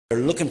They're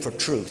looking for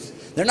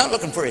truth. They're not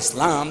looking for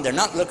Islam. They're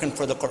not looking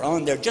for the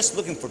Quran. They're just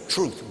looking for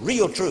truth,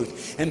 real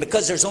truth. And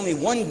because there's only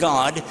one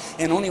God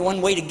and only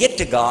one way to get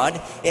to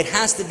God, it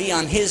has to be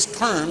on His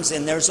terms,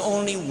 and there's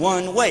only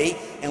one way.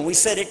 And we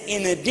said it,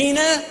 in the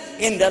Dina,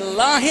 in the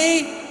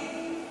Allahi,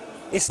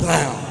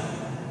 Islam.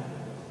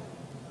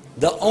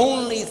 The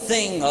only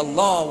thing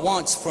Allah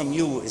wants from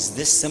you is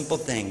this simple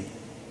thing,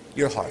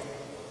 your heart.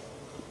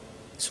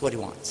 That's what He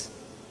wants.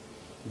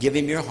 Give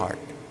Him your heart,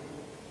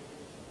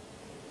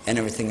 and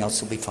everything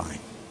else will be fine.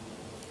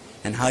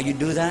 And how you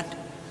do that?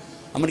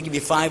 I'm going to give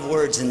you 5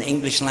 words in the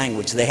English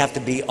language. They have to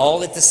be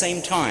all at the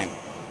same time.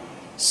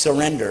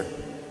 Surrender,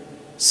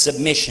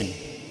 submission,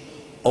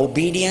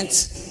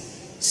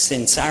 obedience,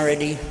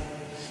 sincerity,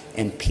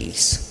 and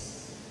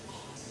peace.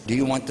 Do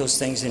you want those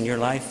things in your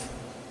life?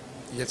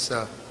 Yes,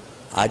 sir.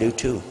 I do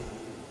too.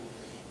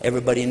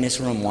 Everybody in this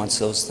room wants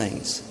those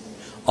things.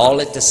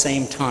 All at the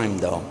same time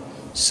though.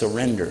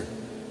 Surrender,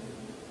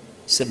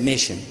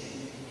 submission,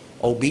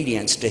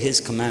 obedience to His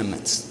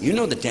commandments. You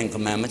know the 10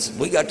 commandments.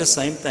 We got the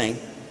same thing.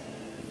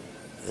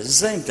 It's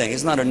the same thing.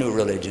 It's not a new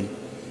religion.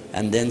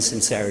 And then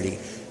sincerity.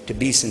 To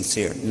be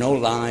sincere. No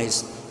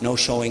lies, no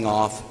showing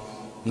off,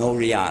 no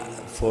riyah,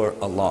 for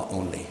Allah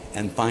only.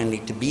 And finally,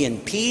 to be in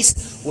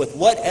peace with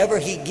whatever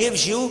He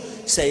gives you.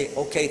 Say,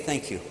 okay,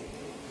 thank you.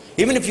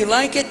 Even if you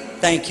like it,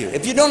 thank you.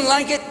 If you don't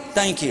like it,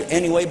 thank you.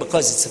 Anyway,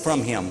 because it's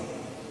from Him.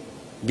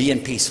 Be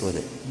in peace with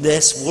it.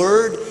 This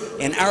word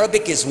in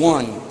Arabic is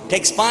one.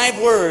 Takes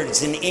 5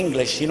 words in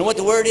English. You know what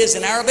the word is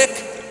in Arabic?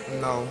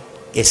 No.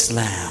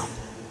 Islam.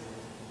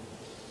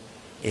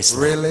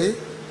 Islam. Really?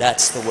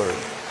 That's the word.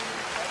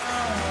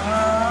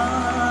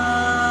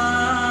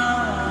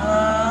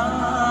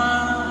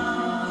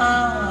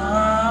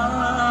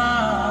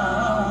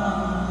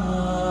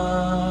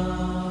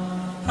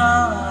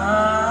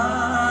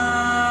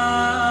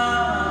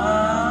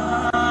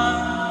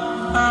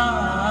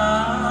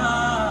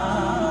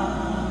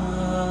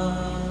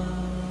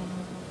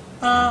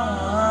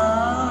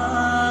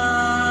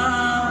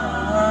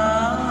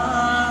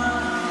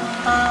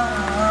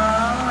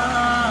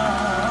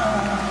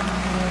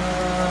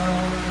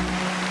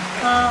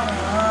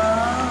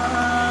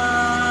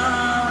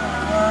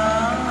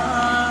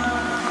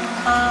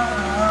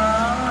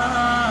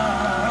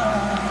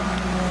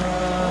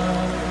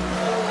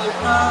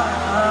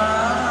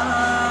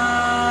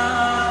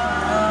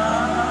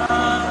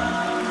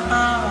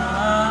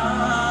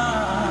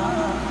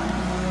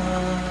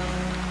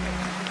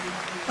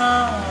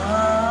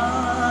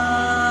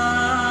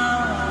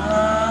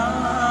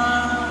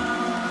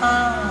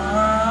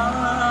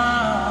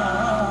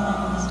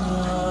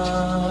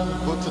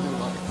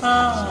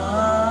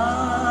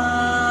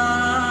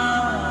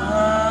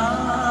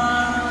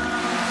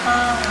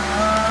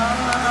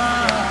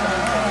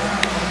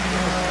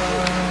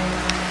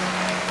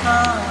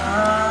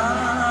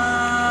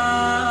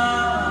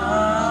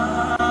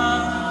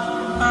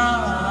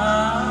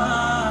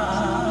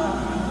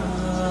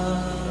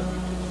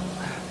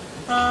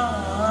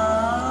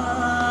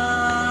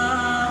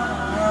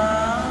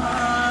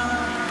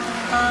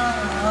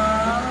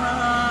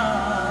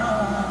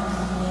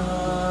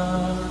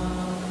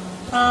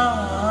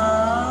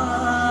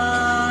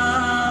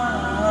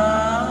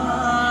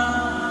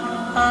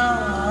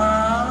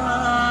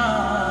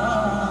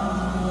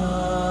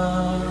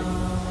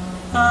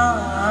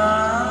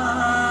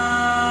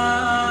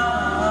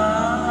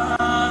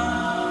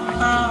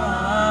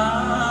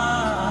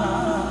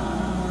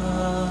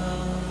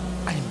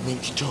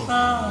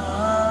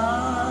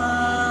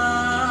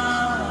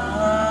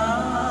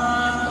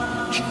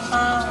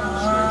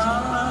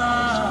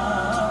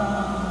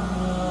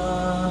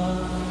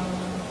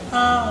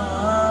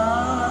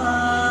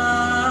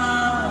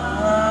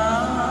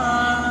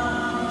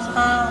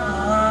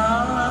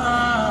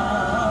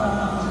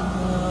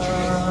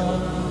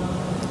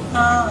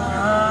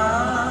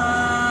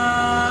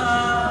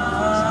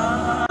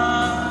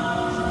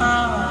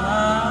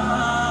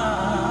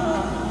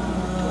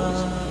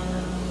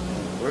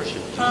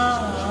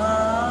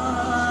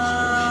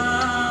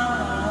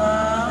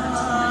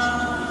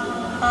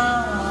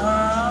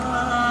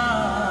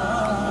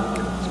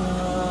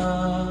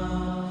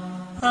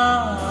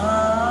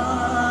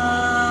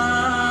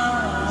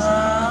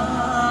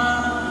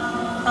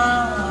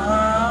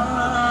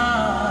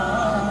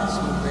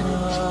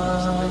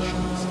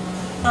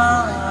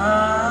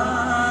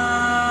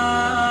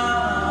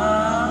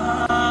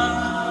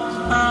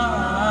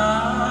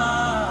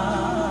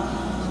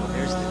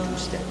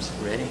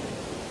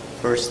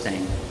 First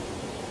thing,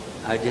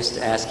 I just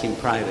ask him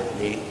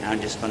privately. I'm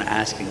just going to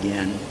ask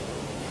again.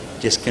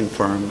 Just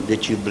confirm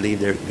that you believe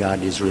that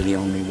God is really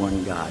only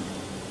one God.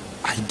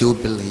 I do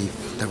believe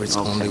there is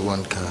only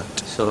one God.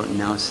 So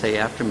now say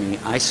after me,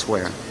 I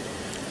swear.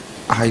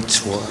 I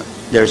swear.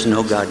 There's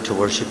no God to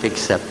worship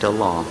except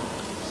Allah.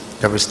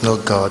 There is no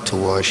God to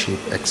worship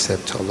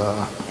except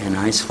Allah. And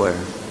I swear.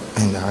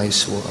 And I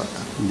swear.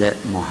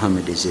 That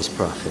Muhammad is His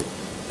prophet.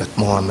 That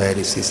Muhammad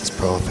is His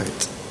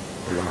prophet.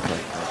 Allah.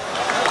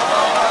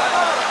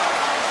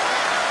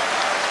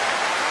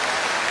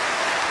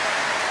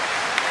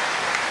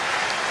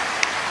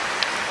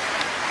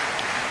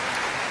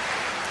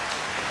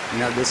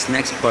 Now this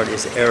next part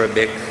is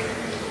Arabic.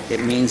 It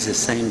means the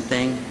same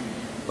thing,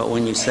 but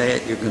when you say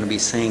it, you're going to be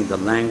saying the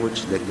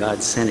language that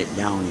God sent it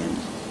down in.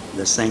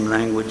 The same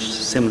language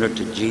similar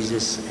to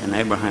Jesus and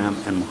Abraham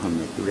and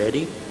Muhammad. You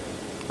ready?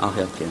 I'll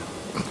help you.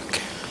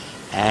 Okay.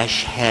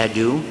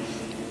 Ashhadu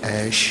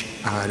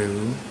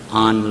Ashhadu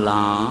an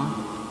la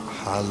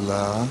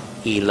Allah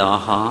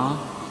ilaha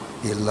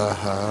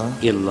ilaha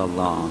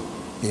illallah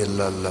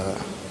illallah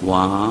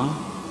wa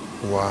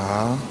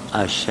wa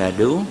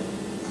ashhadu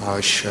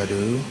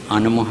ashhadu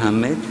anna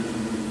Muhammad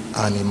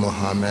anna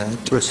Muhammad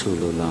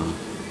Rasulullah.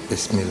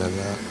 Bismillah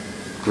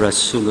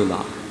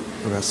Rasulullah.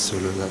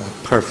 Rasulullah.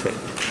 Perfect.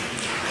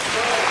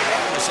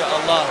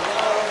 MashaAllah.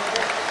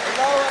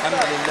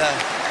 Alhamdulillah.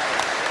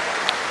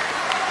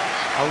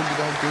 How did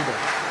I do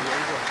that?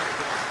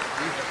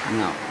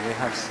 Now I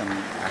have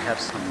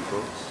some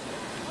books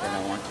that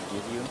I want to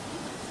give you,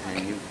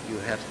 and you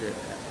have to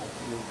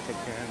take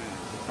care of them.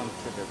 You come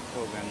to the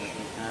program with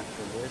me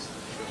after this.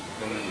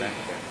 Bring it back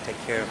there.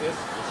 Take care of it.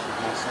 This is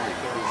my son.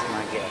 He's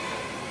my gift.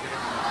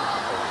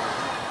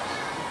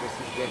 This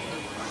is good.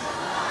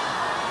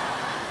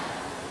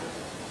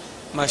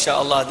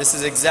 MashaAllah, this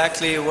is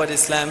exactly what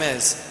Islam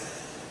is.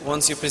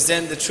 Once you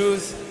present the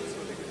truth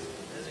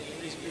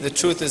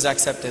is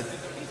accepted.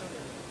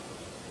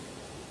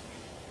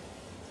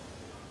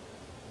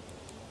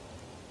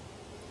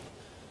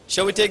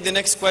 Shall we take the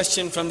next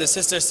question from the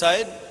sister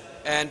side?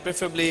 And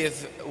preferably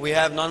if we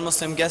have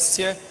non-Muslim guests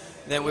here,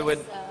 then we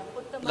would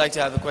like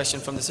to have a question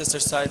from the sister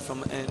side,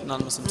 from a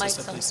non-Muslim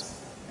sister, please.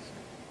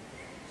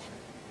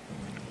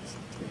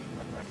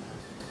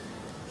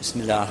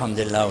 Bismillah,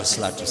 alhamdulillah, wa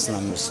salatu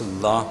wassalamu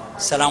rasulullah.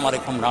 Assalamu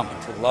alaikum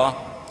rahmatullah.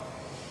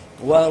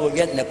 While we're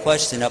getting the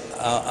question up,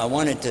 I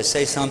wanted to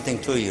say something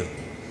to you.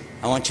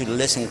 I want you to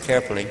listen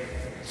carefully.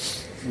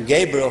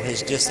 Gabriel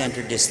has just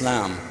entered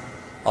Islam.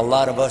 A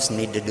lot of us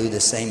need to do the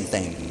same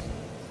thing.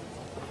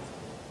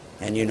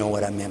 And you know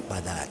what I meant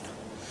by that.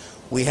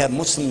 We have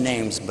Muslim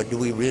names, but do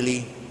we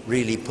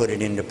really put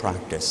it into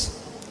practice?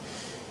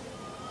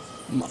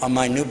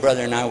 My new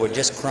brother and I were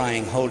just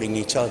crying, holding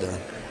each other.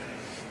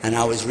 And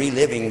I was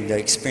reliving the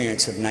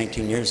experience of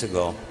 19 years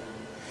ago.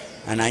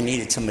 And I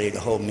needed somebody to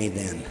hold me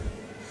then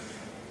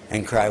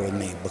and cry with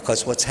me.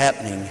 Because what's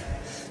happening,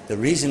 the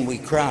reason we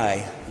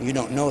cry, you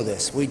don't know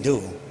this, we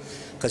do.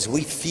 Because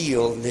we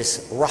feel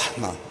this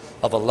rahmah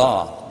of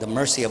Allah, the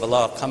mercy of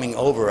Allah coming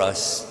over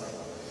us,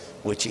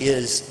 which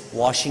is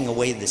washing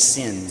away the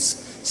sins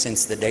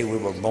since the day we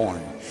were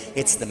born.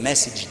 It's the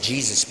message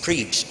Jesus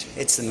preached.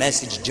 It's the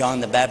message John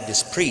the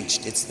Baptist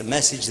preached. It's the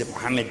message that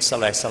Muhammad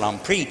sallallahu alaihi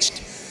wasallam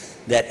preached.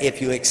 That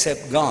if you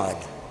accept God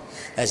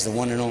as the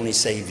one and only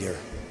Savior,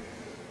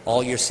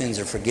 all your sins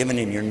are forgiven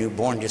and you're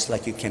newborn just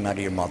like you came out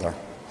of your mother.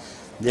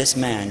 This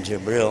man,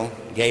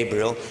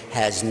 Gabriel,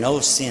 has no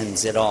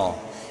sins at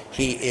all.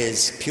 He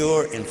is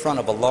pure in front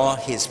of Allah.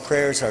 His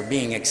prayers are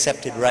being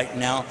accepted right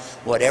now,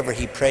 whatever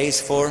he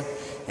prays for.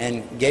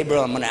 And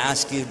Gabriel, I'm going to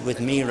ask you with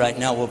me right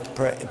now, will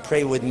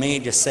pray with me,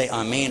 just say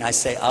Ameen. I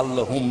say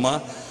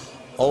Allahumma,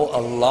 O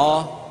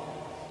Allah,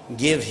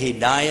 give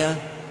hidayah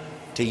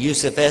to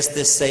Yusuf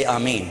Estes, say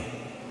Ameen.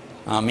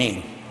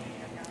 Ameen.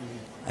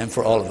 And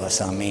for all of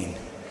us, Ameen.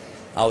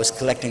 I was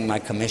collecting my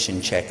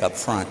commission check up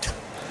front.